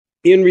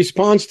In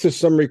response to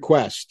some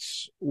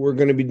requests, we're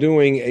going to be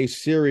doing a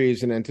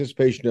series in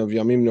anticipation of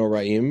Yamim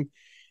Noraim,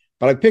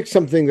 but I picked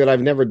something that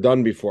I've never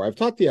done before. I've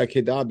taught the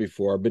Akedah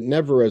before, but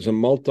never as a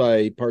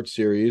multi-part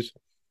series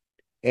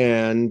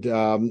and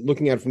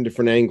looking at it from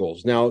different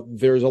angles. Now,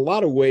 there's a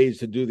lot of ways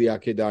to do the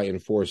Akedah in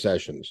 4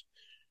 sessions.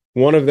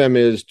 One of them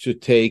is to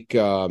take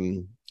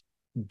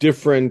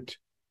different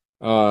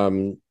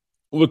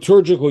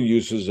liturgical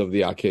uses of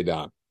the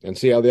Akedah and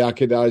see how the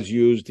Akedah is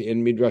used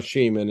in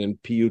Midrashim and in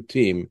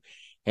Piyutim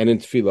and in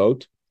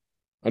Tfilot.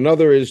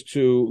 Another is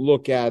to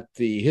look at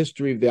the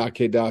history of the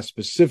Akedah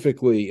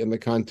specifically in the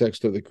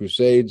context of the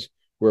Crusades,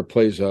 where it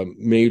plays a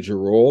major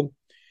role.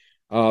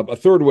 A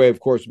third way,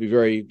 of course, would be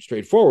very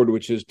straightforward,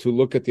 which is to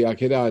look at the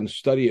Akedah and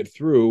study it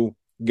through,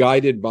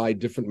 guided by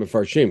different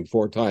Mefarshim,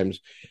 4 times.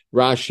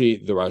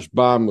 Rashi, the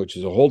Rashbam, which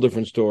is a whole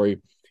different story,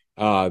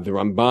 the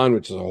Ramban,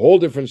 which is a whole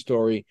different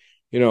story,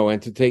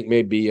 and to take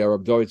maybe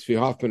Rav David Tzvi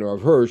Hoffman or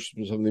Rav Hirsch,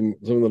 something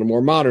a little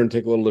more modern,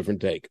 take a little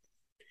different take.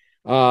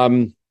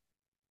 I'm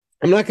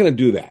not going to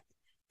do that.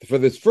 For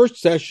this first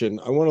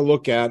session, I want to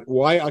look at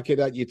why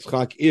Akedat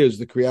Yitzchak is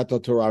the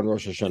Kriyat Torah on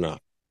Rosh Hashanah.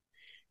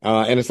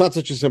 And it's not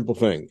such a simple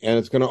thing. And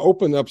it's going to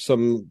open up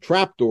some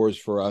trapdoors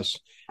for us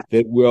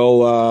that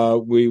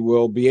we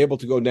will be able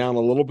to go down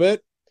a little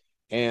bit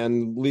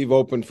and leave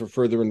open for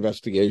further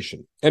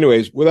investigation.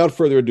 Anyways, without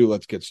further ado,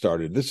 let's get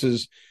started. This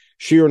is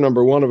shiur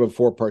number 1 of a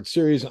 4-part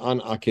series on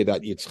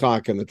Akedat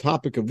Yitzchak. And the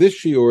topic of this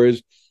shiur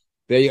is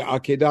the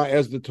Akedah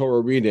as the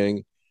Torah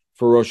reading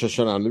for Rosh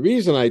Hashanah. And the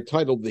reason I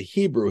titled the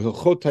Hebrew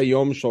Hilchot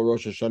Hayom Shel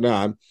Rosh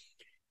Hashanah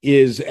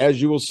is,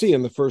 as you will see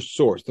in the first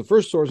source. The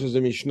first source is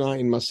a Mishnah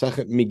in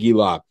Masechet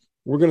Megillah.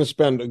 We're going to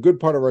spend a good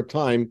part of our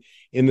time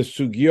in the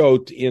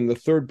Sugyot in the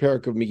 3rd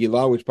parak of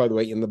Megillah, which, by the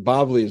way, in the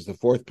Bavli is the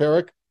 4th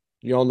parak.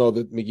 You all know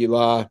that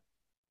Megillah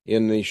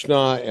in the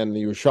Mishnah and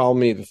the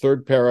Yerushalmi, the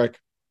 3rd parak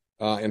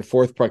and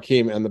 4th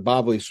prakim, and the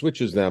Bavli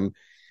switches them.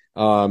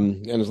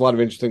 And there's a lot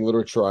of interesting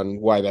literature on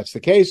why that's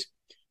the case.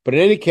 But in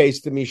any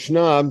case, the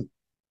Mishnah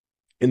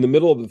in the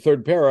middle of the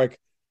 3rd parak,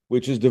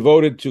 which is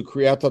devoted to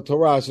Kriyat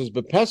Torah, says,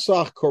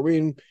 B'Pesach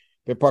Korin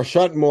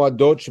B'Parshat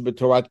Moadot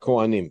Shebetorat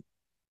Kohanim.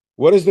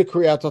 What is the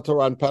Kriyat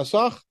Torah on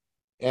Pesach?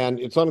 And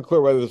it's unclear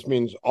whether this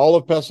means all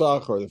of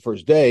Pesach or the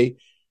first day.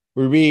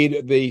 We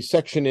read the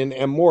section in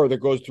Emor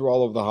that goes through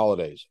all of the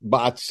holidays.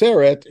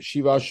 Ba'atzeret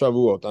Shiva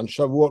Shavuot. On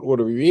Shavuot, what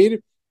do we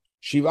read?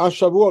 Shiva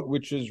Shavuot,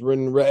 which is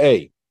in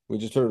Re'eh. We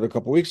just heard it a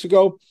couple weeks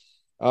ago,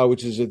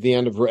 which is at the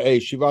end of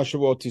Re'eh. Shiva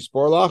Shavuot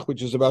Tisporlach,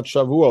 which is about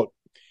Shavuot.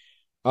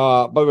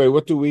 By the way,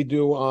 what do we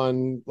do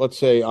on, let's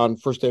say, on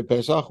first day of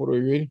Pesach? What do we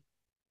read?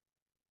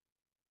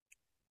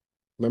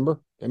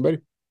 Remember? Anybody?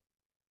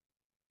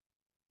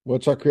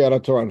 What's our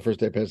Kriyat Torah on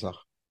first day of Pesach?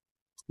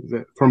 Is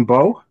it from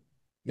Bo?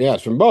 Yeah,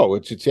 it's from Bo.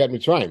 It's Yetziat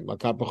Mitzrayim,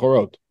 Makat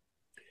Bechorot.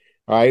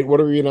 All right, what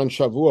do we read on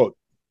Shavuot?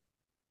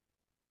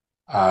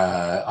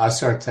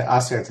 Aser to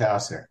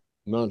Aser.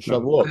 No, on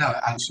Shavuot.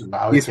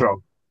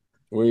 Yitro.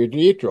 We read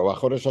Yitro,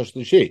 Achodesh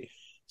HaShlishi.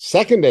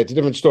 Second day, it's a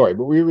different story,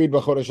 but we read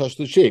B'Chodesh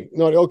HaShlishi.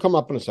 No, it'll come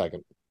up in a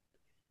second.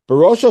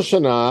 B'Rosh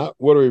Hashanah,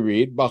 what do we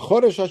read?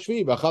 B'Chodesh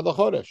HaShvi, B'Chad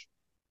HaChodesh,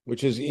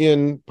 which is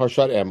in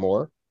Parshat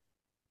Emor,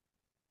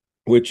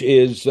 which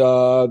is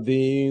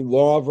the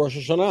law of Rosh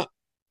Hashanah.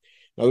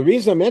 Now, the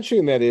reason I'm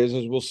mentioning that is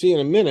we'll see in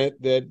a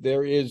minute that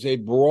there is a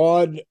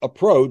broad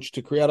approach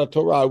to Kriyat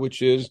Torah,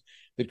 which is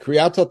that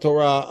Kriyat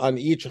Torah on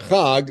each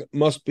Chag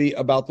must be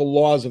about the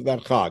laws of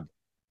that Chag.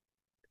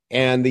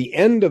 And the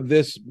end of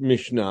this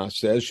Mishnah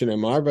says,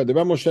 Shenemar,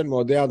 V'Deber Moshe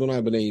Moadei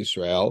Adonai B'nei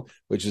Yisrael,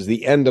 which is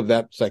the end of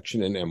that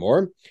section in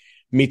Emor,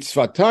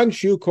 Mitzvatan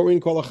Shiu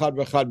Korin Kol Echad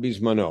V'Echad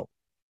Bizmano,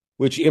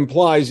 which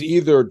implies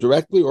either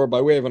directly or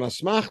by way of an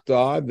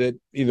asmachta that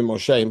either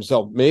Moshe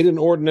himself made an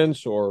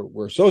ordinance or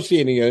we're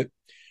associating it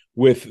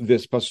with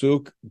this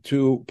pasuk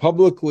to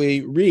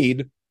publicly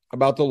read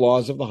about the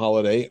laws of the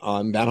holiday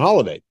on that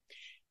holiday.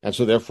 And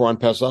so therefore on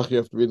Pesach, you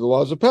have to read the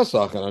laws of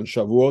Pesach, and on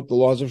Shavuot, the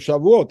laws of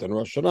Shavuot, and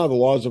Rosh Hashanah, the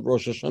laws of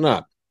Rosh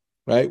Hashanah,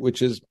 right?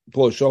 Which is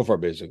blow shofar,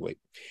 basically.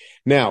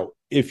 Now,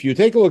 if you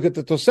take a look at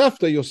the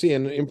Tosefta, you'll see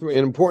an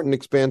important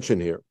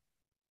expansion here,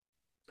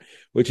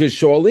 which is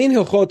Shoalin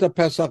Hilchot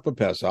Pesach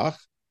b'Pesach,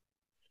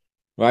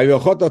 right?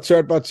 Hilchot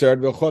Atzeret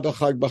b'Atzeret, Hilchot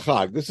Achag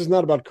b'Chag. This is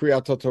not about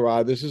Kriyat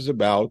Torah. This is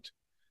about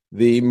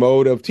the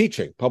mode of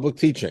teaching. Public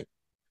teaching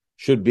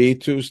should be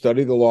to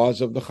study the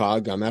laws of the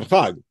Chag on that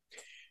Chag.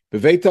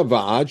 But at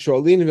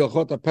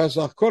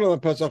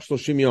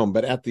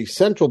the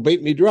central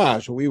Beit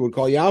Midrash, what we would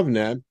call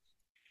Yavne,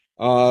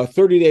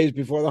 30 days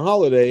before the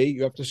holiday,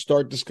 you have to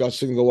start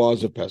discussing the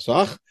laws of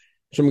Pesach.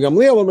 Famous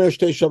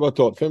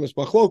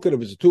machloket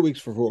if it's 2 weeks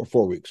for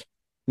 4 weeks.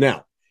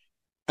 Now,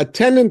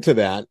 attendant to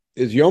that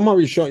is Yom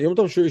HaRishon, Yom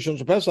Tov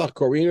Rishon Pesach,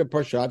 Korin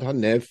Parshat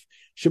Hanef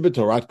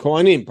Shebetorat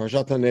Kohanim.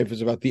 Parshat Hanef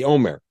is about the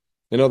Omer.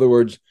 In other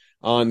words,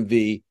 on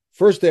the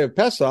first day of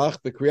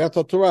Pesach, the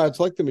Kriyat Torah, it's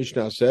like the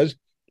Mishnah says,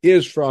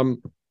 is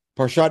from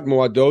Parshat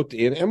Moadot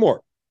in Emor.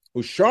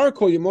 Ushar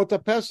kol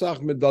yemot Pesach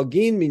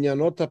medalgin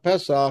minyanot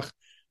Pesach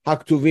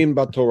haktuvim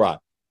b'Torah.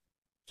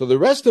 So the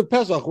rest of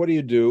Pesach, what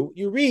do?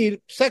 You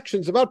read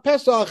sections about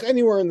Pesach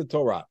anywhere in the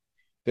Torah.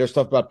 There's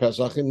stuff about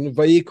Pesach in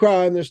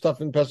Vayikra, and there's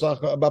stuff in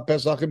Pesach about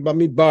Pesach in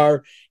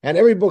Bamidbar, and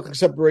every book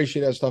except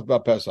Bereshit has stuff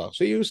about Pesach.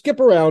 So you skip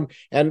around,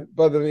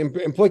 but the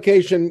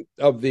implication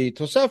of the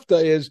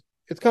Tosefta is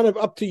it's kind of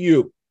up to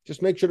you.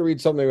 Just make sure to read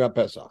something about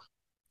Pesach,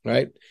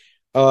 right?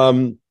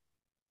 And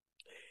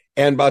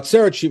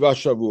Batzeret Shiva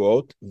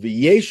Shavuot,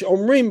 v'yesh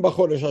omrim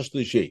b'chodesh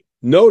hashlishi.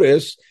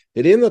 Notice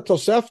that in the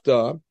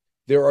Tosefta,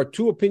 there are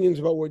two opinions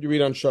about what you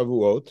read on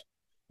Shavuot.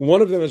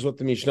 One of them is what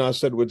the Mishnah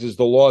said, which is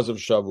the laws of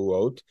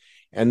Shavuot.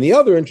 And the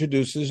other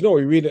introduces,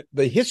 we read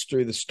the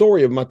history, the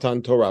story of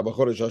Matan Torah,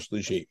 b'chodesh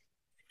hashlishi.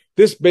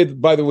 This,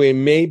 by the way,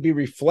 may be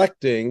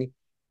reflecting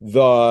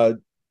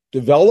the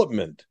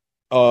development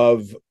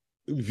of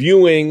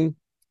viewing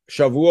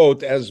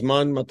Shavuot as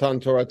Man Matan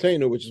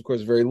Toratenu, which is, of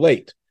course, very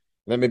late.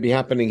 That may be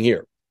happening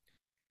here.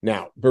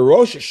 Now,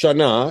 Berosh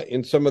Shana,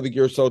 in some of the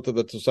Girsot of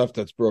the Tosefta,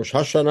 it's Berosh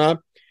Hashanah.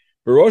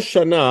 Berosh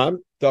Shana,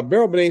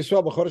 Daber b'nei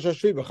Yisrael b'chodesh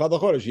hashvi b'chad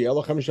hachodesh yeh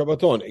lachem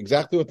Shabbaton.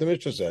 Exactly what the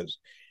Mishnah says.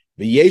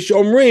 V'yesh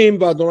omrim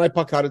v'Adonai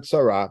pakadet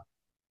tzara.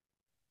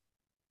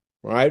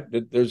 Right?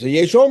 There's a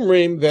yesh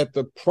omrim that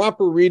the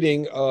proper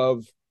reading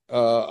of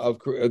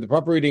the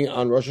proper reading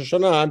on Rosh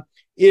Hashanah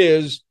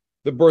is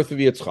the birth of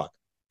Yitzchak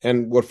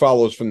and what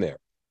follows from there.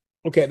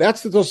 Okay,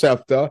 that's the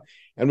Tosefta.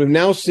 And we've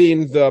now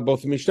seen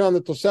both the Mishnah and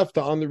the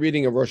Tosefta on the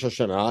reading of Rosh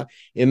Hashanah.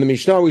 In the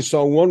Mishnah, we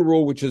saw one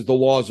rule, which is the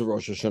laws of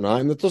Rosh Hashanah.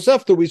 In the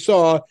Tosefta, we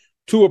saw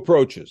two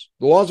approaches.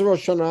 The laws of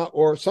Rosh Hashanah,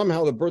 or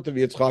somehow the birth of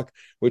Yitzchak,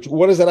 which,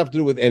 what does that have to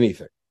do with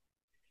anything?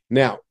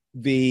 Now,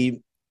 the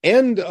very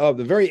end of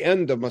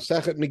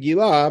Masechet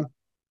Megillah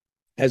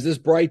has this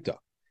Braita,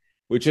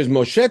 which is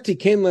Moshe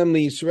Tikein Lem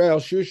LiYisrael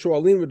Shiur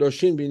Shoalim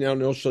V'Doshin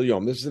B'Inyan Shel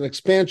Yom. This is an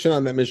expansion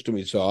on that Mishnah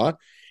we saw.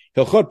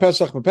 Hilchot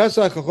Pesach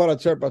b'Pesach, Hilchot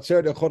Atzeret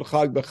b'Atzeret, Hilchot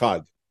Chag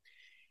b'Chag.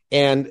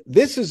 And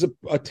this is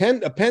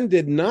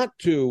appended not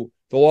to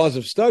the laws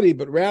of study,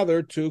 but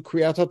rather to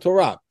Kriyat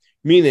HaTorah,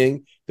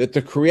 meaning that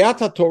the Kriyat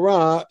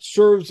HaTorah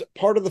serves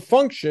part of the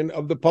function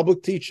of the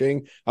public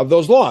teaching of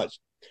those laws.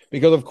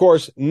 Because, of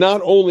course,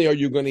 not only are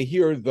you going to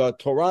hear the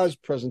Torah's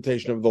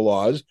presentation of the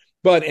laws,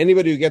 but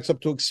anybody who gets up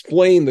to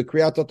explain the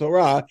Kriyat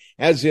HaTorah,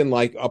 as in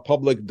like a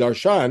public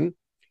darshan,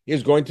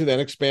 is going to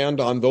then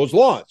expand on those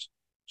laws.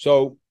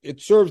 So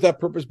it serves that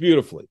purpose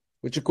beautifully,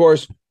 which, of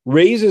course,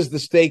 raises the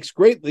stakes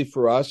greatly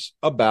for us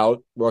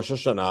about Rosh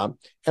Hashanah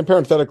and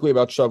parenthetically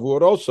about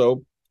Shavuot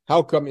also.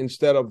 How come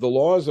instead of the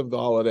laws of the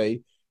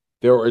holiday,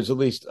 there is at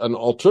least an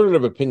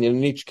alternative opinion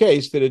in each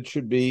case that it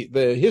should be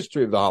the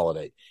history of the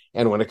holiday?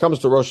 And when it comes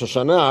to Rosh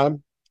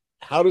Hashanah,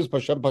 how does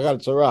Pashem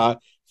Pakadet Tzara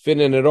fit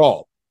in at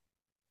all?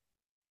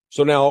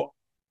 So now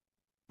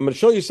I'm going to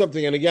show you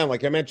something. And again,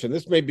 like I mentioned,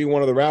 this may be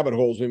one of the rabbit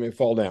holes we may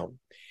fall down.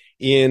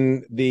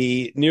 Near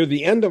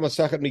the end of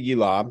Masechet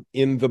Megillah,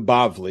 in the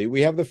Bavli,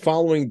 we have the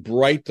following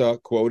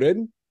Braita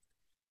quoted,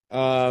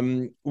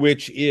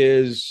 which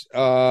is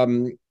a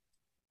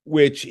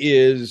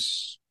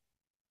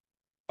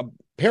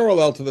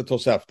parallel to the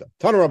Tosefta,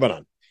 Tana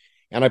Rabbanan.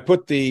 And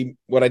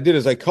what I did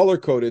is I color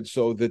coded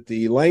so that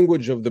the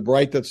language of the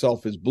Braita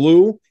itself is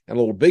blue and a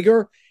little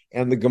bigger,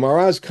 and the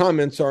Gemara's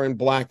comments are in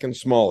black and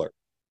smaller.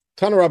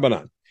 Tana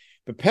Rabbanan,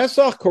 the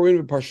Pesach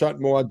Korin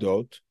v'Parshat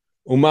Moadot.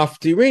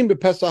 Umaftirim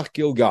b'Pesach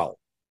Gilgal.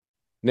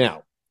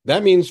 Now,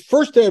 that means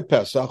first day of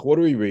Pesach, what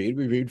do we read?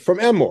 We read from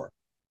Emor,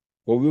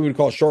 what we would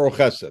call Shoro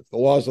Chesed, the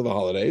laws of the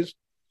holidays.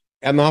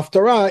 And the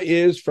Haftarah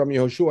is from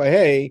Yehoshua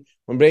Hey,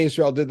 when Bnei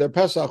Israel did their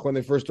Pesach when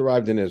they first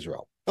arrived in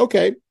Israel.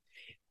 Okay.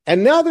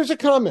 And now there's a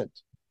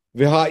comment.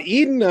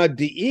 V'ha'idna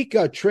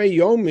di'ika trei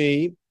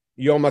yomi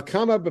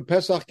yomakama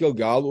b'Pesach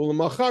Gilgal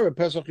u'lemachar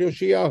b'Pesach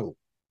Yoshiyahu.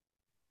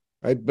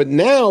 Right? But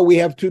now we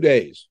have 2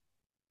 days.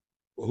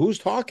 Who's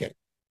talking?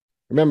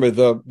 Remember,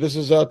 this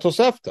is a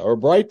Tosefta or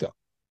Braita.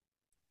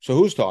 So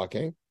who's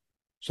talking?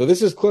 So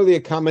this is clearly a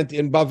comment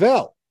in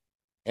Bavel.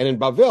 And in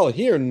Bavel,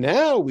 here,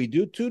 now we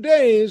do 2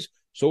 days.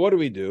 So what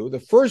do? The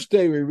first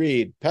day we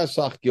read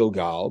Pesach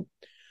Gilgal.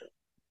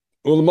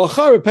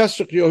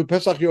 Pesach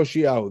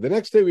Yoshiyahu. The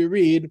next day we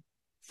read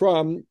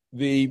from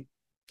the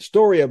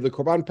story of the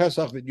Korban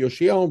Pesach that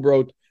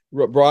Yoshiyahu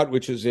brought,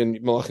 which is in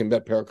Malachim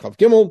Bet Perek Chav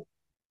Gimel,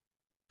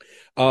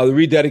 the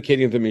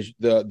rededicating of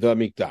the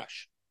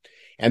Mikdash.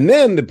 And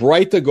then the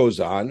Braita goes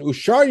on,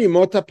 Ushar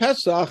Yimota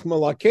Pesach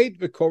Malaket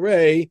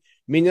v'Korei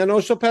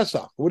Minyanosha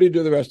Pesach. What do you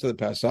do the rest of the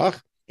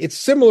Pesach? It's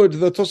similar to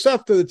the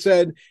Tosefta that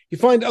said you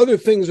find other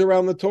things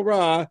around the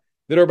Torah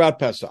that are about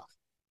Pesach.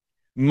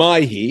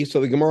 Maihi,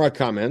 so the Gemara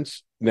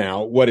comments,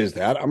 now, what is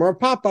that? Amar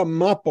Papa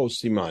Mapo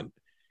Siman.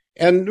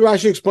 And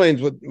Rashi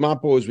explains what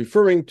Mapo is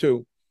referring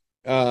to.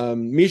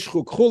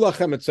 Mishchu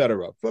K'chulachem,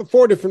 etc.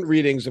 4 different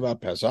readings about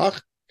Pesach.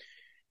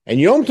 And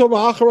Yom Tov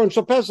Ha'acharon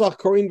Shel Pesach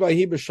Korin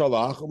Vahi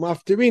B'Shalach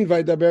Umaftirin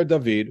Vaydaber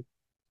David.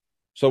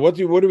 So what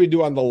do we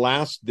do on the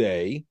last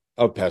day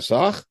of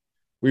Pesach?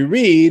 We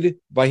read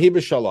Vahi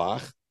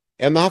B'Shalach,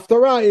 and the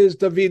Haftarah is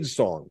David's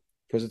song,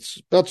 because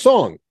it's that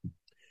song.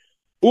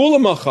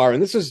 Ulamachar,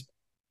 and this is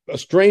a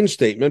strange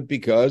statement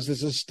because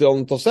this is still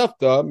in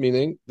Tosefta,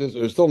 meaning this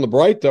is still in the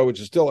Braita, which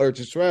is still Eretz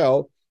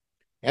Yisrael,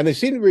 and they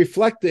seem to be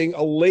reflecting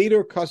a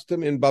later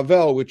custom in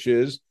Bavel, which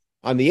is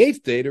on the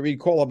 8th day to read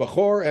Kol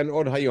HaBachor and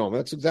Od Hayom.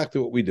 That's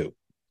exactly what we do.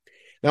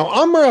 Now,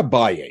 Amar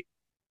Abaye.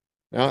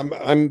 Now,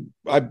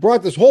 I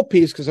brought this whole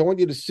piece because I want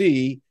you to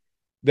see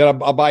that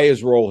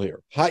Abaye's role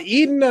here.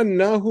 Ha'idna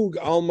nahug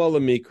alma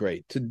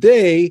lemikre.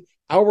 Today,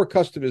 our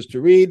custom is to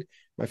read.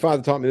 My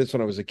father taught me this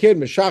when I was a kid.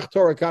 Meshach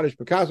Torah Kaddish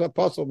Bekasa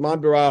Apostle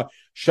Mandara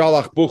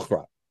Shalach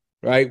Buchra,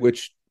 right?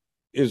 Which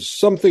is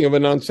something of a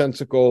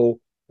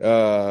nonsensical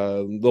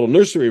little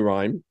nursery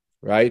rhyme,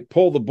 right?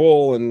 Pull the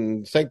bull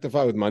and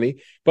sanctify with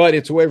money, but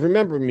it's a way of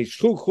remembering.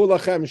 Mishchu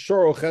Chulachem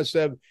Shoro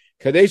Chesed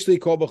Kadesh Li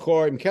Kol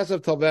Bechor Im Kesav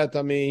Talvet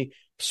Ami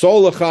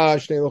Psol Lecha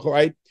Shnei Lecha,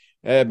 right?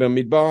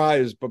 B'midbara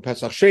is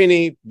Pesach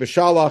Sheni,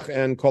 B'Shalach,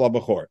 and Kol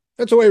HaBechor.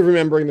 That's a way of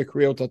remembering the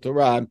Kriyot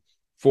Torah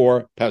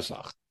for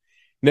Pesach.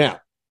 Now,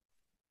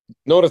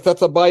 notice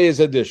that's Abaye's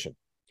addition.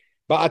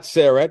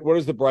 Ba'atzeret, what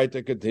does the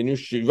Braita continue?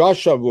 Shiva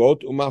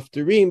Shavuot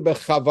umaftirim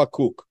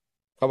b'Chavakuk.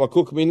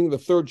 Chavakuk meaning the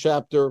 3rd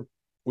chapter,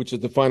 which is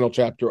the final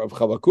chapter of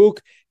Chavakuk,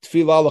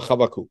 Tfilah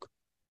l'Chavakuk.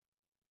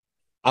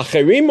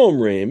 Acherim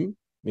omrim,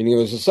 meaning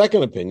there's a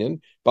second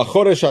opinion,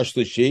 B'chodesh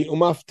hashlishi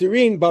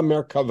umaftirin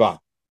b'Merkava.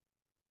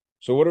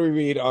 So what do we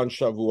read on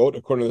Shavuot,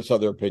 according to this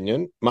other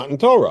opinion? Matan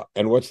Torah.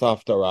 And what's the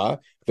Haftarah?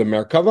 The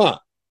Merkava.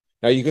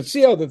 Now you can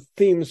see how the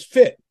themes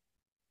fit,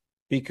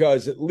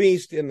 because at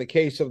least in the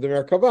case of the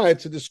Merkava,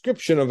 it's a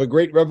description of a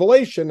great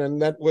revelation, and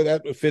that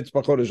fits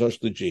B'chodesh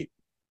HaShlishi.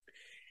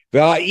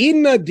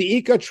 V'ha'ina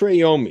di'ika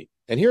treyomi.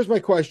 And here's my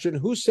question.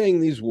 Who's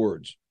saying these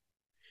words?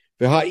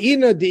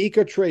 V'ha'ina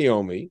di'ika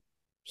treyomi.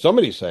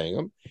 Somebody's saying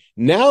them.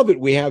 Now that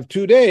we have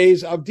 2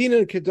 days,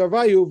 Avdina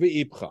Kedarvayu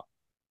v'ipcha.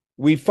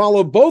 We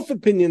follow both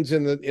opinions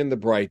in the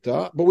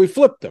Braita, but we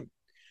flip them.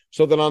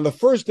 So that on the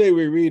first day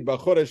we read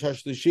B'chodesh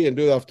HaShlishi and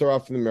do the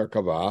Haftarah from the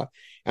Merkava,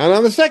 and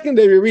on the second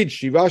day we read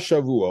Shiva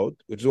Shavuot,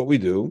 which is what we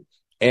do,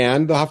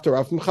 and the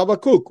Haftarah from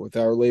Chavakuk with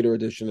our later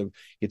edition of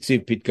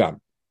Yitziv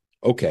Pitkam.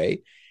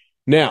 Okay.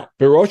 Now,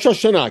 Berosh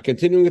Hashanah,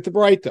 continuing with the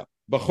Braita,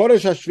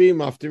 B'chodesh HaShvi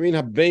Maftirin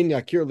Haben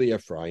Yakir Li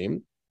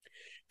Ephraim,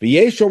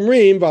 V'yesh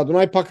Omrim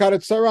V'Adonai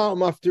Pakaret Sarah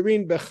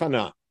Maftirin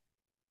Bechana.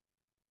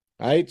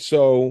 Right.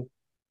 So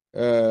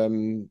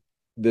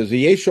there's a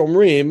Yesh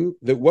Omrim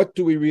that what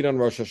do we read on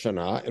Rosh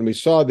Hashanah? And we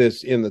saw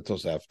this in the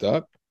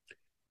Tosefta.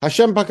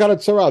 Hashem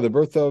Pakarat Sarah, the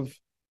birth of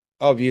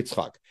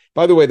Yitzchak.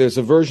 By the way, there's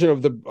a version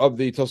of the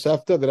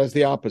Tosefta that has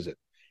the opposite.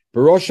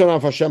 B'Rosh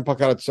Hashanah Hashem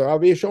Pakarat Sarah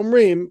V'yesh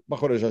Omrim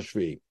B'chodesh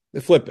HaShvi. They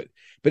flip it.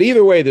 But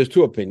either way, there's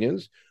 2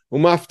 opinions.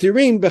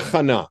 Umaftirin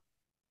Bechana.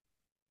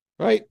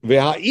 Right?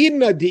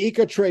 Ve'ha'idna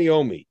di'ika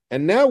treyomi.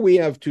 And now we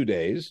have 2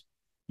 days.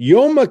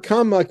 Yoma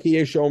kama ki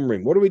yesh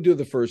omrim. What do we do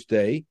the first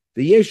day?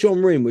 The yesh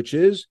omrim, which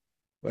is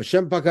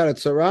Hashem Pakarat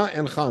Sarah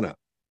and Chana.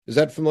 Is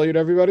that familiar to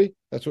everybody?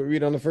 That's what we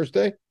read on the first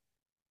day?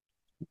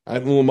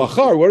 And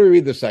Machar, what do we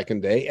read the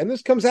second day? And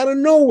this comes out of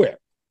nowhere.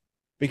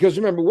 Because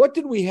remember, what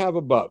did we have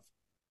above?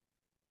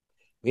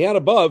 We had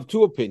above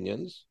 2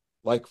 opinions,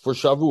 like for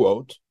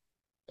Shavuot.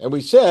 And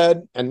we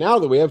said, and now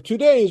that we have 2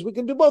 days, we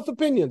can do both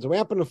opinions. And we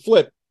happen to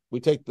flip. We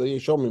take the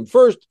yesh omrim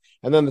first,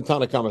 and then the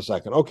Tanna Kama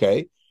second.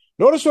 Okay.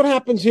 Notice what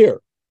happens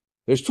here.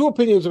 There's 2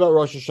 opinions about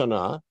Rosh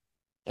Hashanah.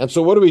 And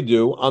so what do we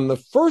do? On the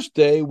first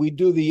day, we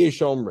do the Yesh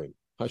Omrim,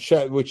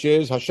 which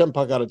is Hashem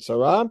Pakarat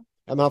Sarah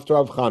and the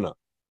Haftarah of Chana.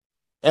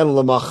 And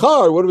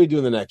Lamachar, what do we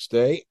do the next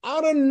day?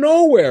 Out of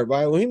nowhere,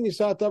 by Elohim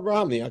Nisat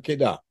Abraham, the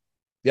Akedah.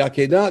 The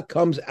Akedah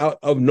comes out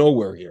of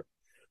nowhere here.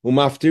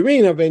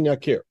 Umaftirin Aven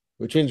Yakir,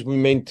 which means we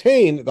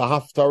maintain the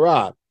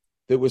Haftarah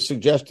that was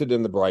suggested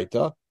in the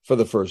Braita for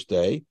the first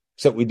day,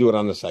 except we do it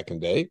on the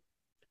second day.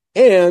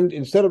 And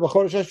instead of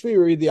B'chodesh HaShvi, we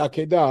read the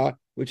Akedah,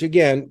 which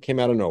again came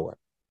out of nowhere.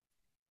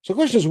 So the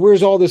question is,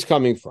 where's all this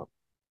coming from?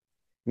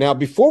 Now,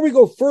 before we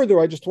go further,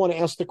 I just want to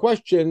ask the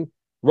question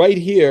right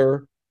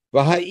here,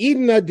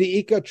 V'ha'idna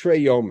di'ika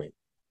treyomi.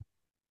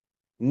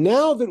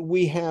 Now that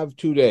we have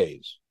 2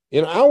 days,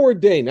 in our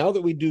day, now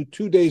that we do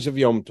 2 days of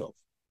Yom Tov,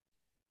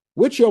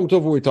 which Yom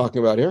Tov are we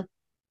talking about here?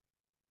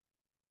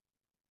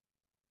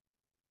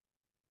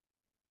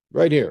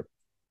 Right here.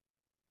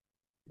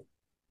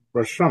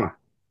 Rosh Hashanah.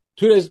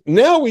 2 days.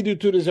 Now we do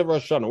 2 days of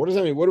Rosh Hashanah. What does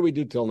that mean? What do we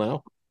do till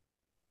now?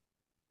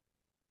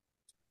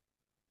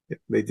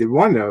 They did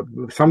one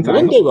sometimes.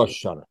 1 day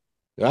Rosh Hashanah,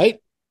 right?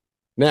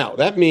 Now,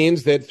 that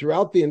means that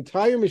throughout the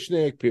entire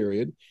Mishnaic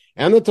period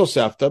and the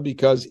Tosefta,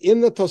 because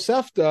in the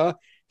Tosefta,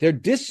 they're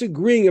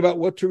disagreeing about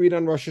what to read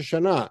on Rosh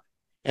Hashanah.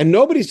 And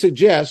nobody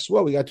suggests,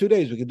 well, we got 2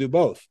 days, we could do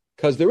both,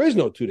 because there is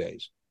no 2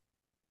 days.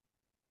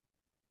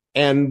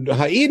 And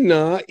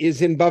Ha'idna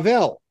is in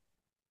Bavel.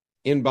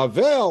 In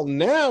Bavel,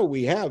 now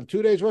we have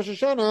 2 days Rosh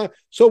Hashanah,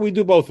 so we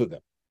do both of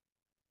them.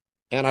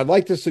 And I'd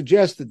like to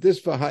suggest that this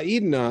for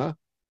Ha'idna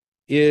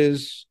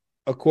is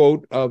a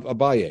quote of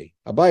Abaye.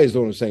 Abaye is the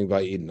one who's saying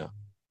Va'idna,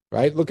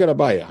 right? Look at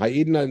Abaye.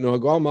 Ha'idna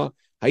nohagoma,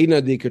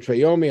 Ha'idna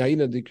dikatreyomi,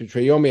 Ha'idna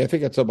dikatreyomi. I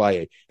think that's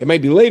Abaye. It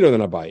might be later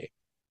than Abaye.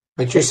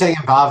 But you're saying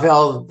in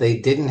Bavel, they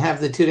didn't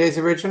have the 2 days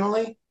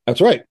originally? That's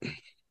right.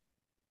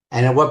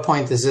 And at what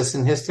point is this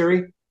in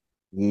history?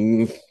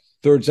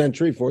 3rd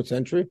century, 4th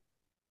century.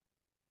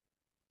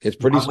 It's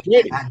pretty Why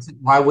strange.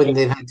 why wouldn't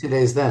they have had 2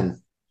 days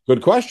then?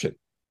 Good question.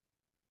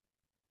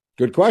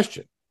 Good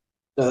question.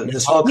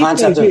 This whole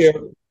concept here,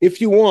 if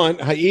you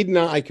want,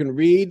 Ha'idna, I can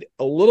read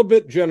a little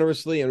bit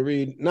generously and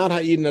read, not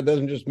Ha'idna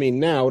doesn't just mean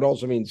now, it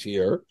also means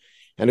here.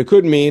 And it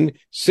could mean,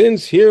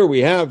 since here we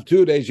have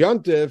 2 days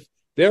Yontif,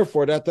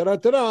 therefore, but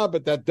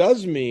that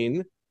does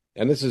mean,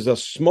 and this is a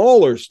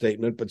smaller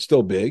statement, but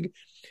still big,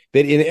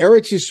 that in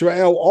Eretz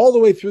Yisrael, all the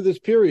way through this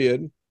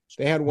period,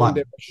 they had one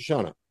day Rosh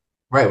Hashanah.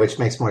 Right, which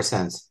makes more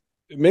sense.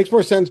 It makes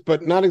more sense,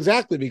 but not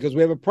exactly, because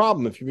we have a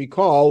problem. If you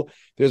recall,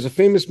 there's a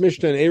famous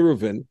Mishnah in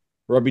Eruvin.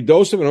 Rabbi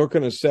Dosef and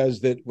Orkana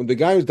says that when the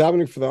guy who's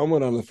davening for the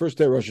Ummah on the first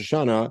day of Rosh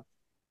Hashanah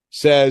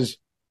says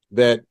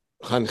that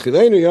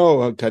Chanchilenu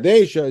Yo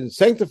Kadesh,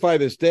 sanctify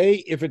this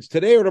day if it's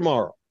today or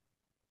tomorrow.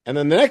 And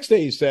then the next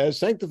day he says,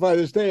 sanctify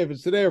this day if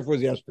it's today or if it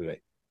was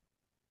yesterday.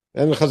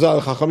 And the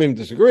Chachamim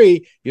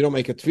disagree. You don't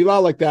make a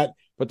tefillah like that.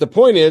 But the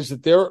point is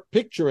that they're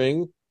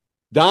picturing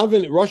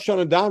Rosh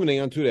Hashanah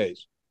davening on 2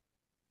 days.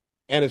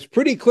 And it's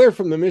pretty clear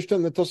from the Mishnah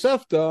and the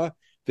Tosefta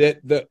that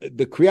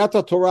the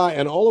Kriyat Torah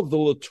and all of the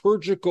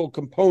liturgical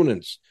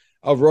components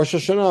of Rosh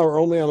Hashanah are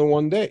only on the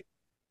one day.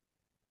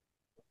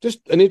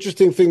 Just an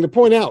interesting thing to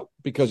point out,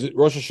 because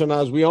Rosh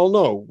Hashanah, as we all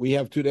know, we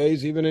have 2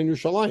 days even in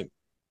Yerushalayim.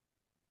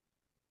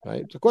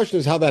 Right? The question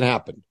is how that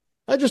happened.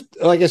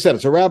 Like I said,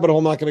 it's a rabbit hole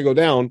I'm not going to go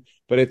down,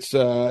 but it's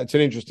an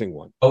interesting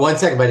one. But 1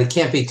 second, but it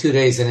can't be 2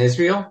 days in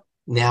Israel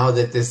now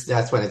that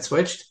that's when it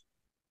switched?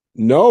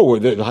 No,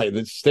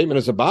 the statement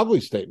is a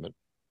Bavli statement.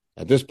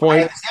 At this point,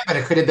 I understand, but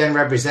it could have been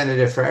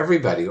representative for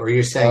everybody. Or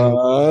you're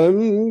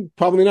saying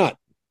probably not.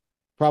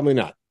 Probably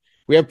not.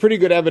 We have pretty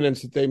good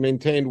evidence that they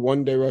maintained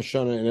 1 day Rosh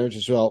Hashanah in Eretz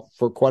Yisrael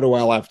for quite a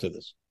while after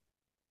this.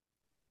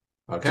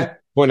 Okay. Just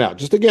point out,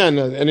 just again,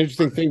 an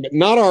interesting thing, but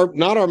not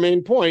our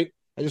main point.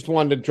 I just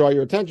wanted to draw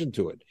your attention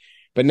to it.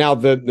 But now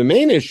the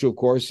main issue, of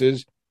course,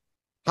 is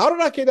how did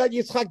Akedat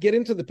Yitzchak get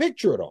into the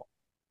picture at all?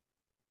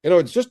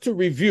 It's just to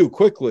review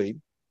quickly.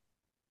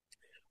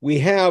 We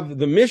have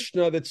the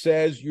Mishnah that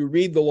says you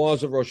read the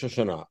laws of Rosh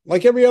Hashanah.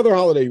 Like every other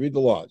holiday, you read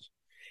the laws.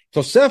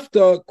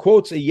 Tosefta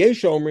quotes a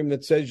Yesh Omrim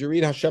that says you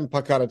read Hashem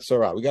Pakarat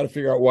Sarah. We got to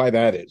figure out why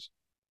that is.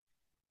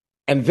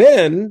 And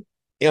then,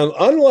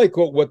 unlike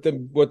what the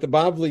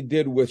Bavli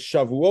did with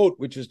Shavuot,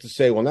 which is to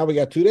say, well, now we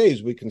got 2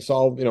 days, we can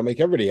solve,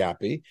 make everybody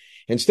happy.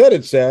 Instead,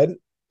 it said,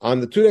 on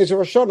the 2 days of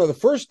Rosh Hashanah, the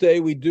first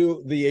day we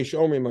do the Yesh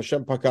Omrim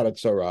Hashem Pakarat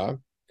Sarah,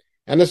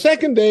 and the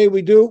second day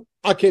we do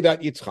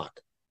Akedat Yitzchak.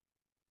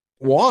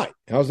 Why?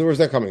 Where's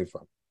that coming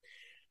from?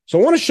 So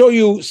I want to show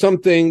you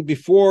something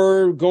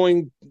before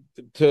going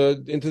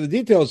into the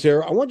details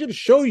here. I want you to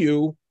show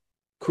you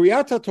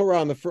Kriyat Torah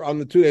on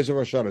the 2 days of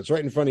Rosh Hashanah. It's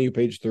right in front of you,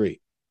 page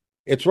 3.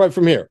 It's right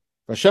from here.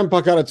 Hashem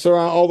Pakarat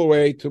Sarah all the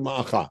way to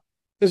Ma'acha.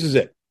 This is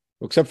it.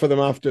 Except for the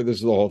Mafter, this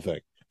is the whole thing.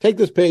 Take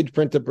this page,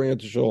 print it, bring it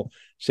to shul,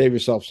 save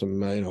yourself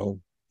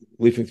some,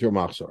 leafing through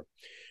Machzor.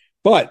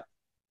 But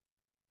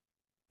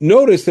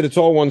notice that it's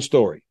all one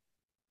story.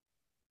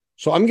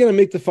 So I'm going to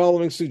make the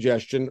following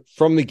suggestion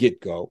from the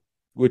get-go,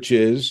 which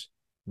is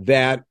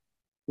that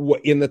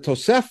in the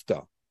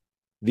Tosefta,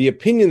 the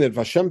opinion that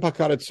Vashem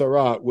Pakaret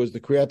Sarah was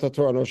the Kriyat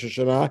Torah on Rosh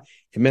Hashanah,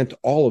 it meant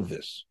all of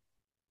this.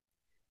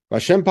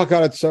 Vashem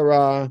Pakaret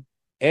Sarah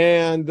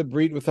and the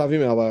Brit with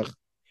Avimelech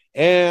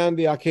and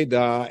the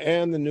Akedah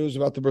and the news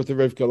about the birth of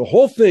Rivka, the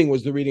whole thing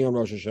was the reading on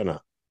Rosh Hashanah.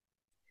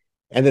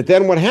 And that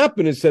then what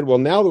happened is said, well,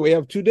 now that we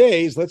have 2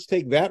 days, let's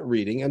take that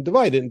reading and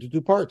divide it into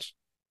 2 parts,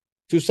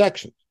 2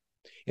 sections.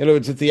 In other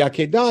words, that the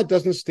Akedah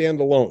doesn't stand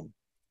alone.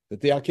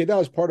 That the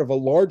Akedah is part of a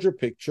larger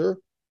picture,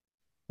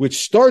 which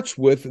starts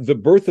with the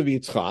birth of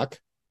Yitzchak,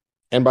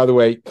 and by the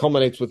way,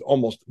 culminates with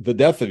almost the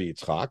death of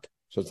Yitzchak.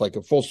 So it's like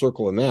a full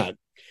circle in that.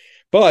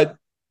 But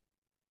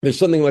there's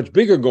something much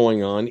bigger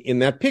going on in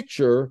that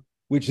picture,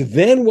 which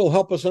then will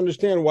help us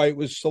understand why it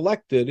was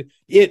selected,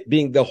 it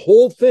being the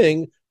whole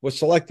thing was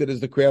selected as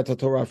the Kriyat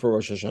Torah for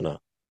Rosh Hashanah.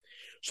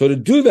 So to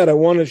do that, I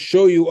want to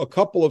show you a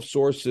couple of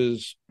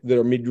sources that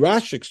are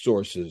midrashic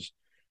sources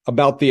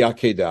about the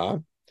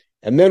Akedah,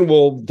 and then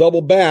we'll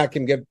double back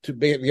and get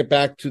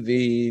back to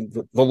the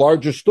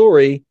larger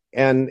story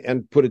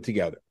and put it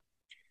together.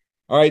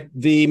 All right,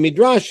 the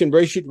Midrash in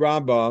Bereshit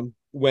Rabbah,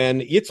 when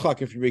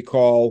Yitzchak, if you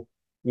recall,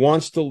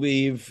 wants to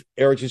leave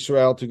Eretz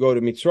Yisrael to go to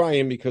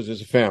Mitzrayim because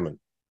there's a famine,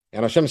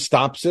 and Hashem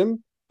stops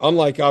him.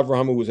 Unlike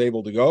Avraham, who was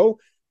able to go,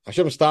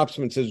 Hashem stops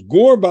him and says,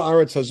 "Gur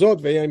ba'aretz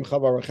hazot ve'yim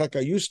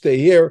chavarechecha." You stay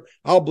here.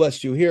 I'll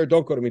bless you here.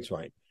 Don't go to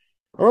Mitzrayim.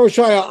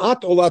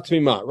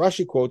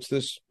 Rashi quotes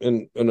this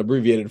in an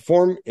abbreviated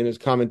form in his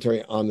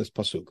commentary on this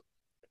pasuk.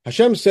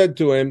 Hashem said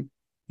to him,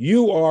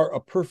 "You are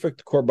a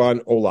perfect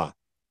korban olah.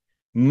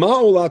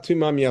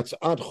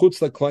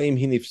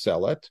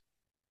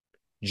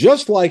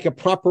 Just like a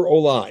proper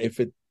olah, if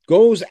it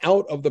goes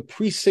out of the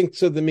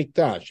precincts of the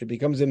mikdash, it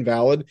becomes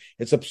invalid.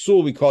 It's a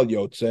psul we call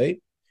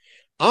yotzei.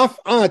 Af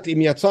at im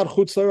yatzar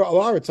chutz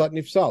la'aretz at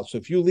nifsal. So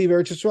if you leave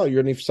Eretz Yisrael,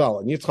 you're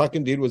nifsal. And Yitzchak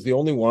indeed was the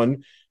only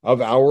one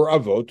of our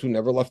avot who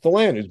never left the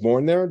land. He was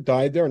born there,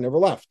 died there, and never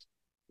left.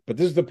 But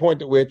this is the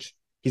point at which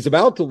he's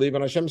about to leave,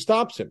 and Hashem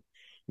stops him.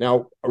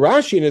 Now,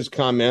 Rashi in his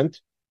comment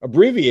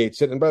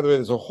abbreviates it, and by the way,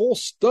 there's a whole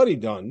study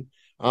done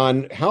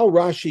on how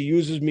Rashi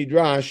uses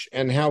midrash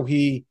and how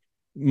he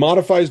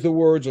modifies the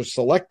words or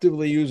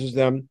selectively uses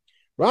them.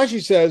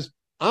 Rashi says,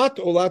 "At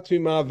olat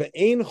mima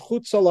ve'ein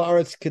chutza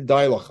la'aretz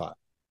kedai lacha."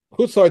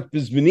 Chutz la'aretz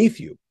is beneath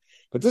you.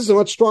 But this is a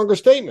much stronger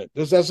statement.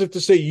 This is as if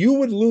to say you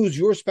would lose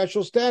your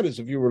special status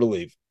if you were to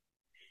leave.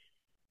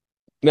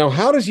 Now,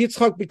 how does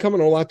Yitzchak become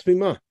an olat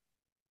mima?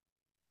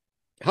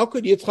 How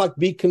could Yitzchak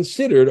be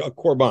considered a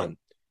korban?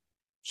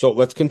 So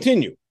let's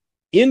continue.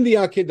 In the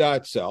Akedah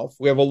itself,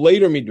 we have a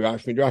later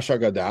midrash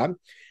Agadah.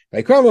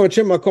 What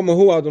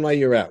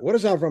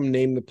does Avram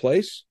name the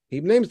place?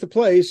 He names the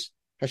place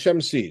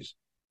Hashem sees.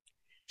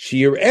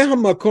 The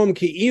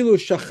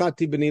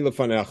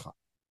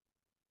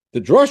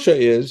drasha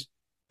is,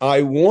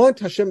 I want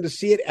Hashem to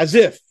see it as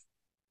if,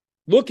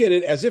 look at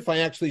it as if I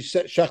actually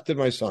shechted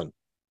my son.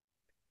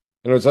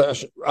 In other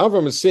words,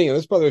 Avram is seeing, and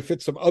this, by the way,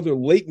 fits some other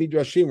late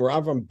midrashim where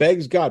Avram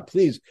begs God,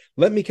 please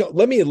let me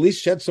at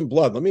least shed some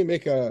blood. Let me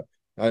make a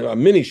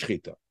mini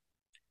shchita.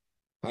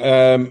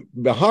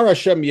 Behar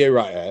Hashem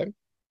Yera'eh,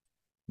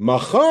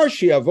 Machar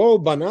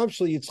shiavo banav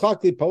shel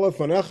Yitzchak lipalav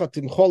fanecha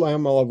timchol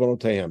lahem al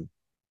avonotehem.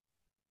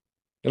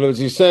 In other words,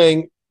 he's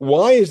saying,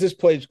 why is this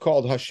place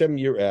called Hashem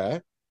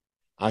Yera'eh?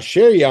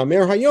 Asher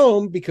Yamer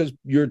Hayom, because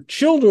your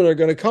children are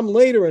going to come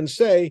later and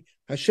say,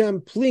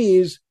 Hashem,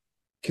 please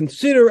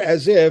consider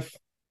as if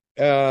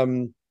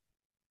Father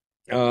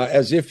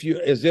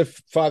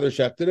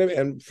shechted him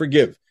and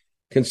forgive.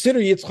 Consider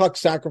Yitzchak's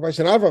sacrifice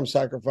and Avram's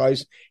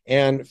sacrifice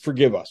and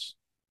forgive us.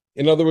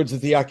 In other words,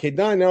 that the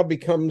Akedah now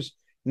becomes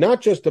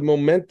not just a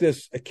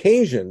momentous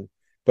occasion,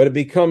 but it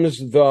becomes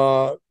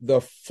the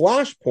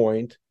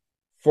flashpoint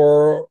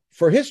for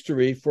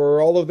history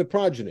for all of the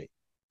progeny.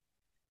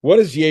 What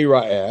is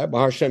Yera'eh?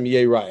 B'Hashem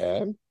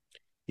Yera'eh.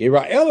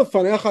 Yera'eh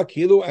lefanecha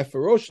kilu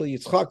eferosh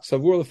leYitzchak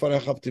tzavur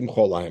lefanecha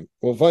v'timchol lahem.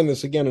 We'll find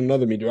this again in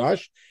another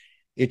midrash.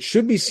 It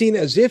should be seen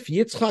as if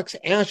Yitzchak's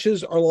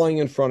ashes are lying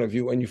in front of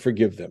you and you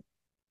forgive them.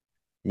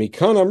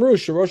 Mikan amru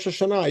sherosh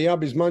Hashanah haya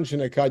bizman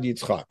shenekad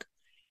Yitzchak.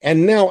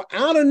 And now,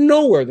 out of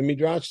nowhere, the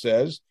midrash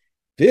says,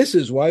 this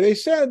is why they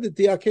said that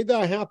the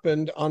Akedah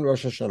happened on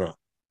Rosh Hashanah.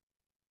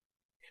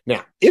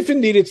 Now, if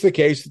indeed it's the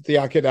case that the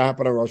Akedah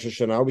happened on Rosh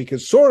Hashanah, we can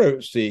sort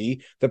of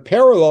see the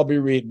parallel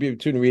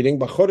between reading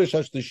B'chodesh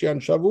HaShlishi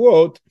on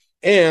Shavuot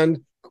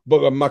and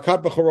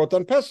Makat B'chorot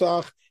on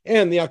Pesach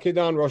and the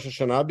Akedah on Rosh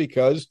Hashanah,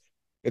 because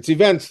it's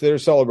events they're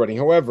celebrating.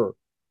 However,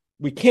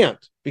 we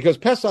can't, because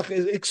Pesach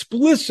is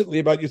explicitly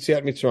about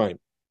Yetziat Mitzrayim.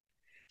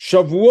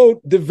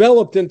 Shavuot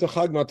developed into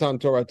Chag Matan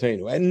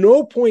Toratenu. At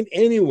no point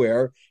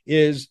anywhere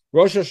is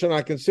Rosh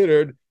Hashanah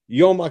considered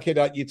Yom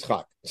Akedat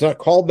Yitzchak. It's not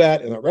called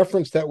that and not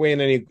referenced that way in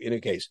any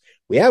case.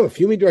 We have a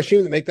few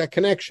midrashim that make that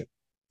connection,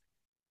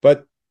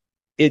 but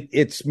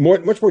it's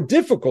much more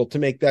difficult to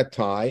make that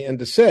tie and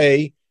to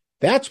say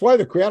that's why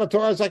the Kriyat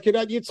Torah is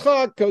Akedat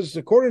Yitzchak, because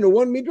according to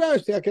one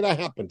midrash, the Akedah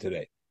happened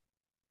today.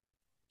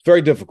 It's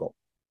very difficult,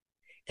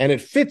 and it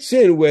fits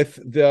in with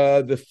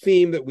the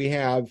theme that we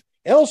have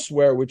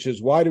elsewhere, which is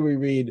why do we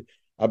read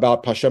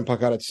about Pashem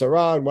Pakarat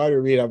Sarah, and why do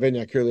we read Aven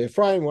Yakir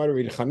Ephraim, why do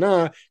we read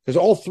Chana? Because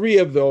all three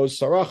of those,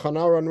 Sarah,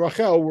 Chana, and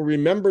Rachel, were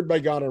remembered by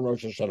God on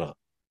Rosh Hashanah.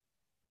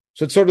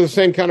 So it's sort of the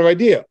same kind of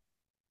idea,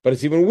 but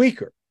it's even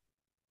weaker.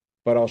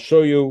 But I'll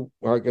show you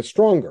how it gets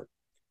stronger.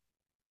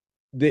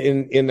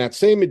 In that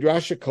same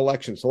Midrashic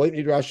collection, so late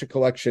Midrashic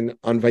collection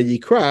on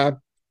Vayikra,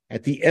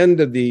 at the end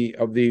of the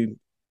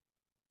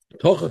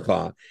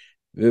Tochacha,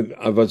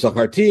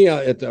 V'zacharti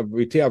et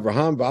briti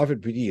Avraham v'afet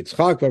briti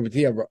Yitzchak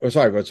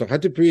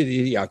v'zacharti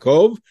briti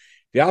Yaakov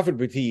v'afet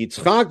briti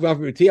Yitzchak v'afet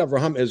briti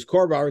Avraham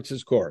ezkor v'aretz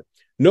ezkor.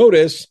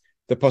 Notice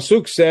the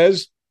pasuk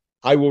says,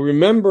 "I will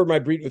remember my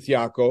brit with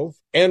Yaakov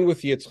and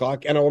with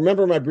Yitzchak, and I'll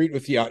remember my brit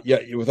with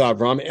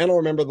Avraham, and I'll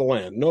remember the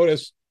land."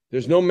 Notice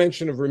there's no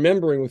mention of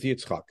remembering with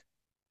Yitzchak.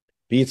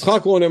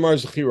 V'Yitzchak lo nemar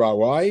zechira.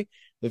 Why?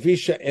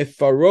 Levisha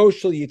efaro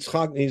shel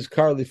Yitzchak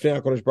nizkar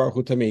lifnei HaKadosh Baruch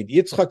Hu tamid.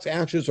 Yitzchak's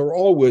ashes are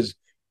always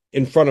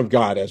in front of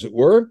God, as it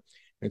were.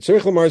 And he's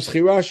always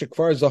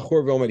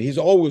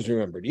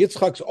remembered.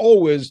 Yitzchak's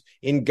always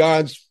in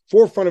God's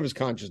forefront of his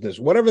consciousness,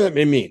 whatever that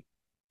may mean.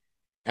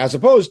 As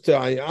opposed to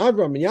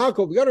Avraham and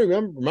Yaakov, we got to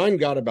remind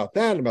God about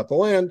that and about the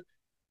land.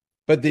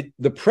 But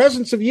the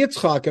presence of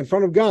Yitzchak in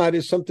front of God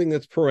is something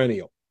that's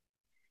perennial.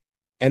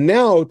 And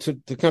now, to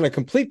kind of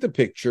complete the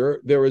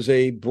picture, there is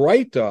a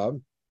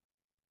Braita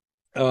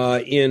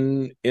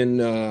in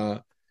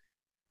Masachet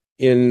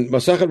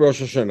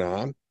Rosh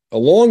Hashanah, a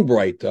long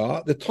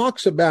Braita that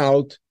talks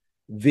about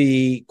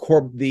the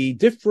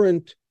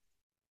different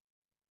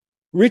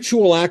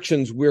ritual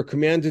actions we're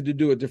commanded to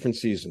do at different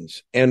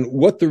seasons and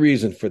what the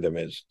reason for them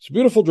is. It's a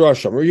beautiful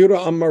drasha.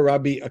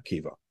 Rabbi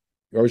Akiva.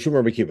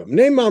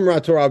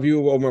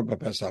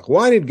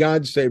 Why did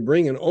God say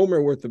bring an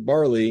omer worth of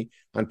barley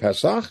on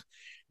Pesach?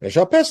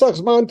 Because Pesach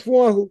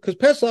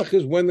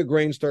is when the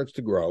grain starts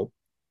to grow,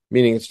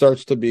 meaning it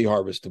starts to be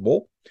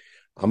harvestable.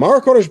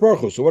 Amar Kodesh Baruch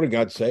Hu. So what did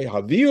God say?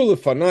 Haviu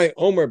lefanai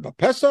omer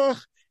b'Pesach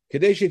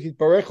kadesh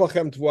titparech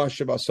lachem tvuah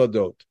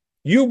shebasadot.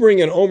 You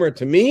bring an omer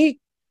to me,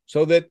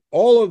 so that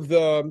all of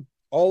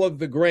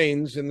the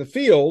grains in the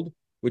field,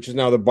 which is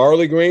now the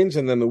barley grains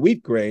and then the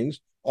wheat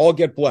grains, all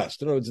get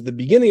blessed. In other words, at the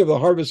beginning of the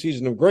harvest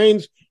season of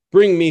grains,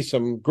 bring me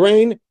some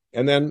grain,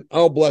 and then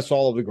I'll bless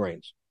all of the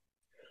grains.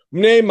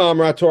 And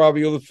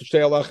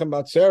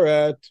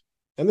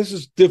this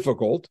is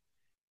difficult,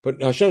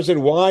 but Hashem said,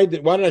 why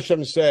did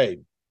Hashem say,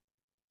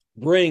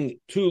 bring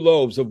 2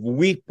 loaves of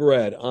wheat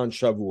bread on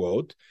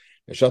Shavuot?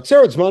 Because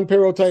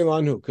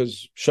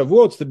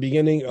Shavuot's the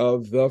beginning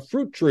of the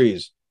fruit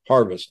trees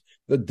harvest,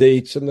 the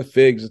dates and the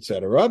figs,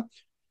 etc.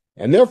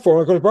 And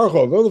therefore, now, of course,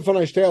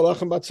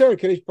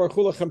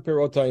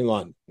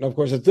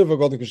 it's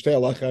difficult because Shtei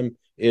Alachem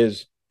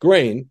is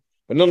grain,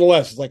 but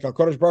nonetheless, it's like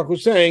HaKadosh Baruch Hu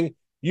saying,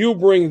 you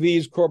bring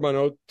this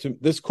korban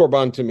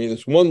to me,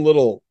 this one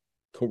little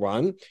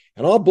korban,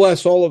 and I'll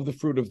bless all of the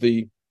fruit of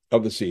the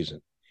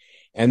season.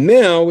 And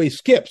now he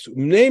skips.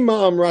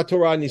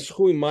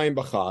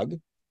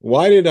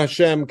 Why did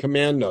Hashem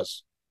command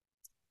us?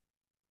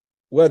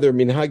 Whether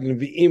minhag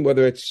nevi'im,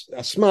 whether it's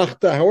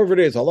asmachta, however it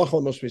is, halacha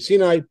l'Moshe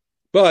Sinai,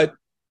 but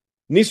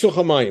nisuch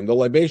hamayim, the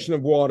libation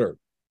of water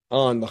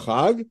on the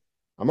Chag.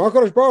 Amar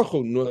Kodesh Baruch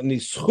Hu,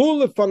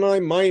 nischu lefanai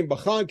mayim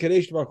b'Chag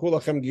kadesh t'baruchu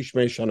lachem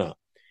gishmei shana.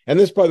 And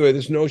this, by the way,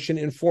 this notion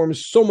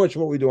informs so much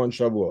of what we do on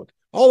Shavuot.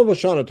 All of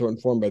Hoshana are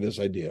informed by this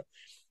idea.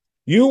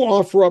 You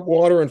offer up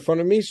water in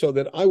front of me so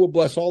that I will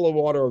bless all the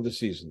water of the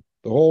season,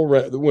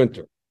 the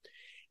winter.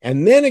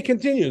 And then it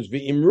continues.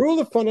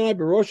 V'imru lefanai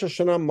b'rosh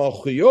Hashanah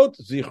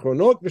malchuyot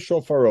zichronot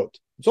v'shofarot.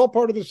 It's all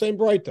part of the same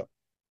Braita,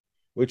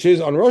 which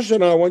is on Rosh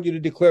Hashanah, I want you to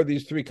declare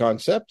these 3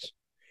 concepts.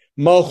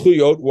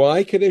 Malchuyot,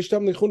 why? Kadesh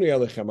tamlichuni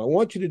alechem. I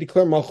want you to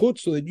declare malchut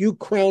so that you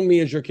crown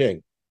me as your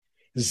king.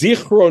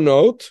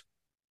 Zichronot,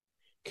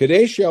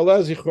 kadesh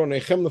yaleh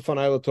zichronechem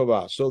lefanai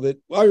l'tovah, so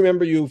that I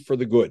remember you for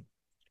the good.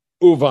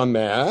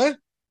 Uvameh,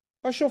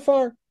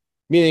 shofar,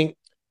 meaning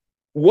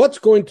what's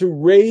going to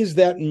raise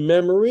that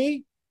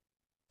memory?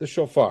 The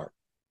shofar.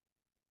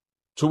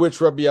 To which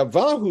Rabbi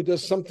Avahu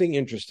does something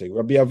interesting.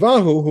 Rabbi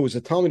Avahu, who is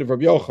a Talmud of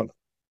Rabbi Yochanan,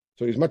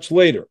 so he's much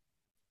later,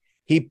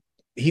 he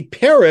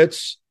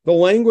parrots the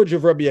language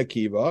of Rabbi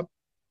Akiva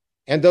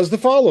and does the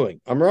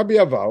following. Am Rabbi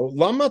Avahu,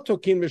 lama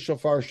tokin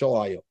b'shofar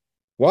shalayil.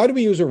 Why do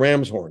we use a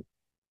ram's horn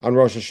on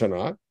Rosh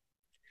Hashanah?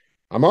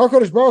 Amar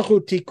Kodesh Baruch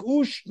Hu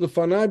tikush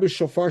lefanai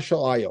b'shofar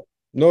shalayil.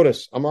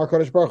 Notice, Amar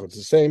Kodesh Baruch Hu, it's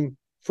the same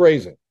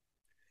phrasing.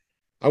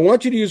 I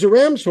want you to use a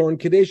ram's horn,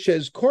 Kadesh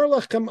says, Kor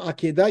lachem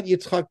Akedat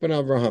Yitzchak ben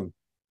Avraham.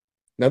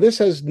 Now, this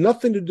has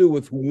nothing to do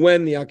with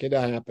when the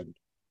Akedah happened.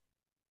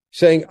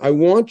 Saying, I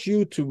want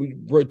you to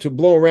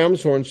blow a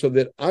ram's horn so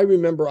that I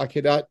remember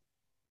Akedat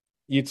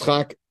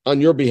Yitzchak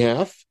on your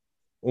behalf.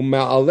 And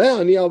I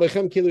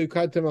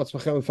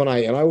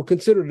will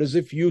consider it as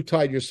if you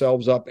tied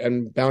yourselves up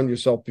and bound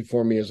yourself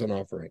before me as an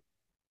offering.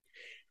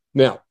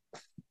 Now,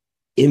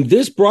 in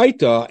this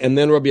Braita, and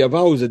then Rabbi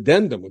Avahu's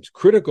addendum, which is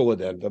critical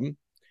addendum,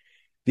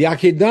 the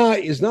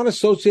Akedah is not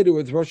associated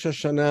with Rosh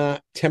Hashanah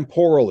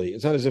temporally.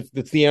 It's not as if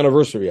it's the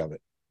anniversary of it.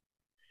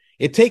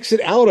 It takes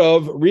it out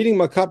of reading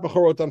Makat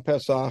Bechorot on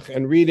Pesach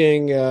and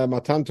reading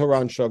Matan Torah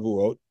on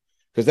Shavuot,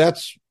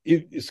 because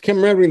it's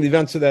commemorating the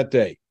events of that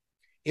day.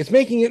 It's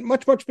making it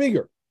much, much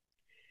bigger.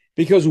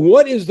 Because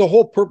what is the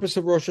whole purpose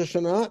of Rosh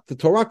Hashanah? The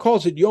Torah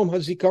calls it Yom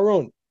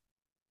HaZikaron.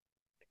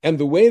 And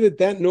the way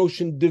that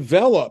notion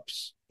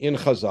develops in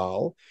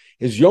Chazal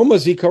is Yom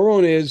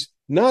HaZikaron is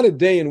not a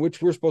day in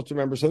which we're supposed to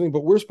remember something,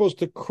 but we're supposed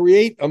to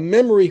create a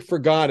memory for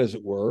God, as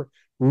it were,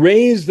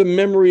 raise the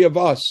memory of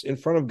us in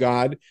front of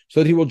God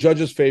so that he will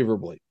judge us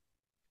favorably.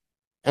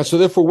 And so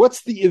therefore,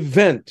 what's the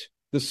event,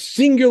 the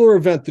singular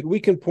event that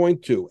we can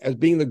point to as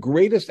being the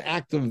greatest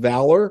act of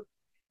valor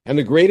and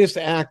the greatest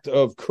act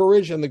of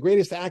courage and the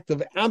greatest act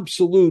of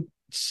absolute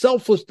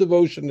selfless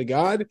devotion to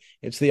God?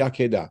 It's the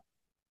Akedah.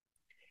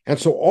 And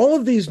so all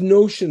of these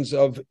notions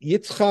of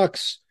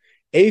Yitzchak's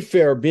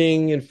Afer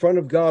being in front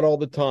of God all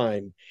the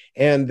time,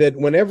 and that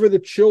whenever the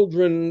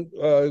children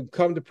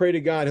come to pray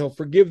to God, he'll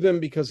forgive them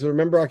because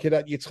remember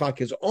Akedat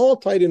Yitzchak is all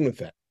tied in with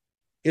that.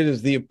 It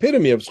is the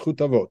epitome of Zchut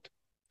Avot.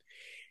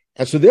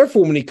 And so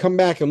therefore, when you come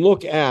back and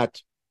look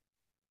at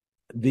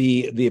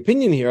the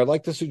opinion here, I'd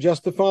like to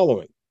suggest the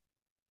following.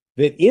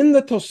 That in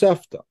the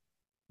Tosefta,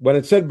 when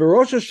it said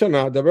B'Rosh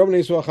Hashanah,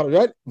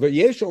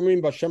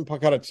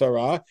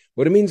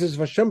 what it means is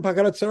Vashem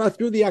Pakarat Sarah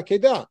through the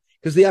Akedah,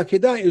 because the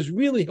Akedah is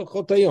really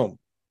Hilchot Hayom.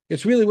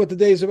 It's really what the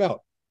day is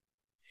about.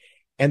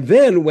 And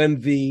then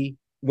when the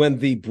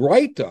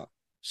Braita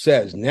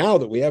says now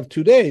that we have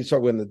 2 days, so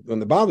when the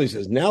Bavli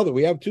says now that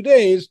we have 2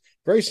 days,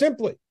 very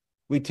simply,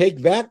 we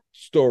take that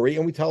story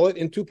and we tell it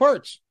in 2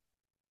 parts.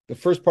 The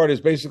first part is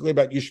basically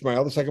about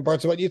Yishmael. The second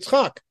part's about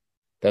Yitzchak.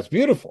 That's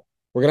beautiful.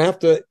 We're going to have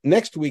to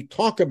next week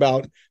talk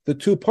about the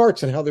 2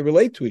 parts and how they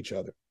relate to each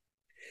other.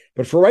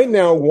 But for right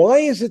now, why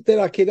is it that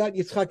Akedat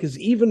Yitzchak is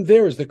even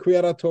there as the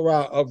Kriyat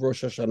Torah of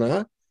Rosh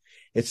Hashanah?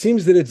 It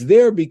seems that it's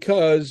there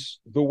because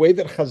the way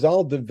that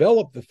Chazal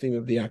developed the theme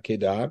of the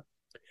Akedah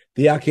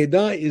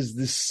is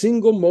the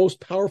single most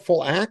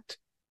powerful act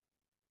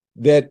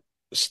that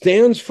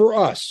stands for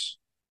us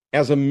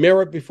as a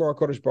merit before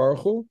HaKadosh Baruch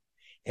Hu.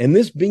 And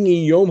this being a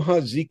Yom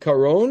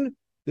HaZikaron,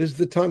 this is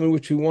the time in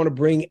which we want to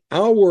bring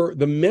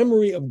the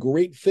memory of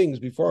great things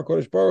before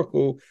HaKadosh Baruch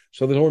Hu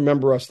so that he'll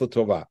remember us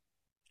l'tovah.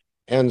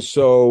 And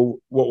so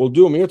what we'll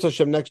do, Mir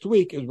Hashem, next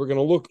week is we're going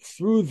to look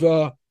through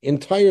the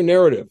entire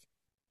narrative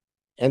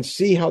and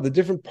see how the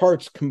different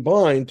parts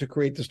combine to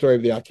create the story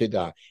of the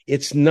Akedah.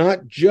 It's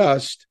not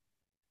just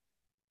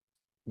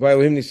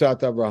Vayelihim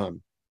Nisat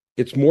Abraham.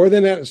 It's more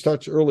than that. It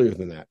starts earlier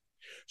than that.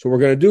 So what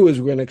we're going to do is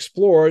we're going to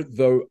explore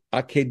the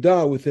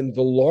Akedah within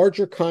the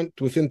larger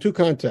within two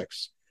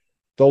contexts,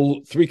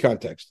 the three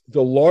contexts.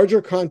 The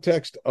larger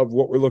context of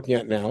what we're looking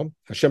at now,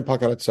 Hashem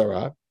Pakarat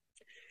Sarah.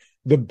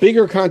 The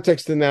bigger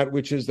context than that,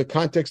 which is the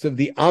context of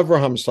the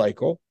Avraham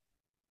cycle.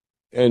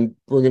 And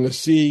we're going to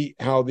see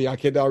how the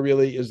Akedah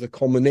really is the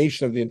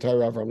culmination of the entire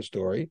Avraham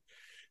story.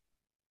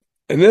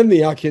 And then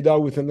the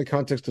Akedah within the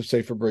context of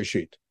Sefer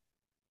Bereshit.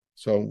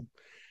 So,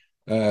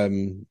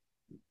 taking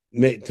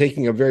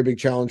a very big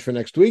challenge for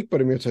next week, but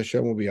Amir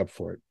Hashem will be up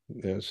for it.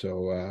 Yeah,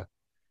 so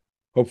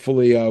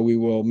hopefully we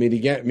will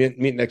meet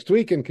next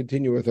week and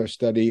continue with our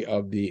study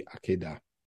of the Akedah.